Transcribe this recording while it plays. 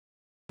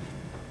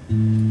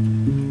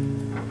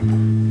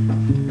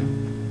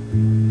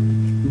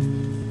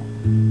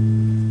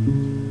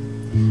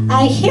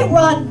I hit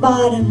rock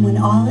bottom when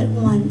all at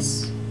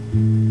once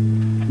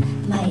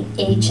my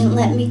agent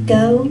let me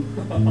go,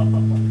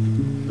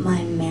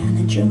 my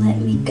manager let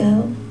me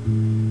go,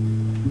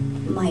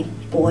 my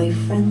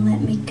boyfriend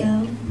let me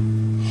go,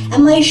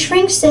 and my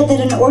shrink said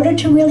that in order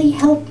to really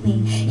help me,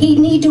 he'd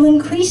need to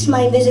increase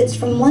my visits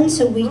from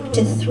once a week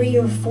to 3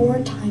 or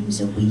 4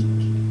 times a week.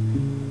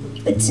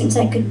 But since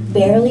I could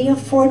barely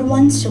afford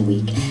once a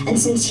week, and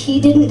since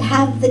he didn't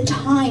have the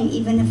time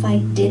even if I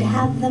did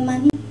have the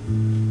money,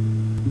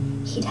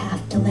 he'd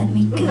have to let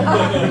me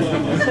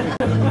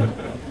go.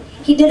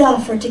 He did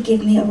offer to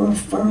give me a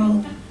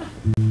referral.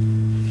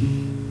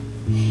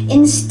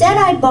 Instead,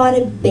 I bought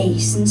a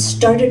bass and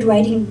started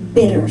writing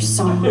bitter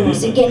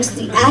songs against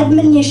the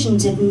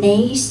admonitions of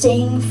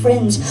naysaying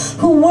friends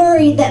who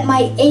worried that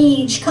my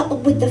age,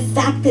 coupled with the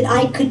fact that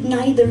I could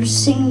neither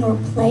sing nor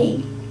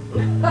play,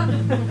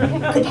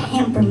 could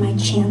hamper my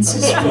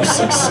chances for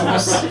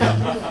success.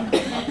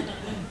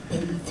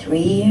 Been 3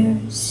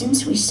 years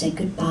since we said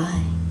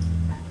goodbye.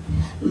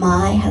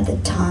 My, how the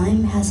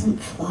time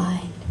hasn't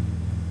flied.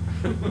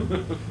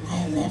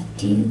 I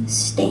left you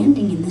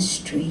standing in the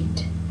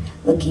street,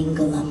 looking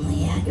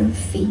glumly at your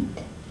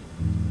feet.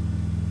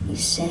 You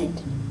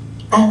said,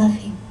 I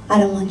love you, I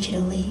don't want you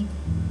to leave.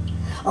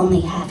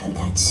 Only half of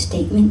that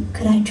statement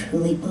could I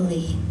truly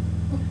believe.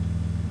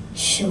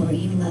 Sure,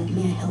 you love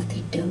me a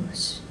healthy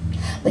dose,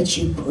 but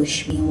you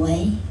pushed me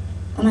away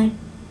when I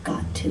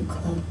got too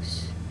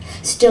close.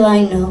 Still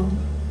I know,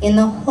 in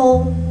the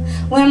hole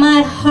where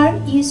my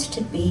heart used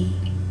to be,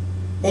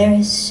 there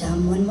is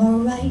someone more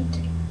right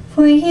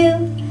for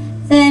you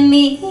than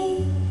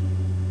me.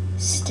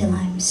 Still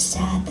I'm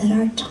sad that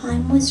our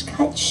time was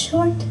cut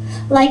short,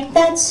 like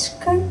that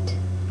skirt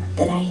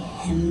that I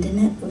hemmed and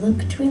it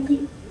looked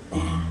really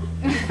bad.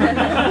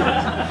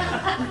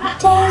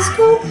 Days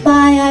go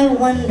by, I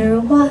wonder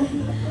why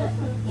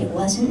it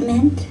wasn't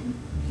meant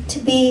to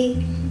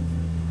be,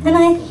 and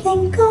I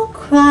think I'll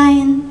cry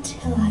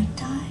until I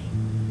die,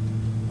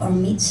 or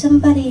meet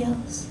somebody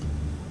else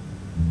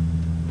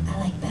I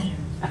like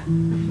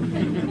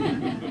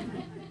better.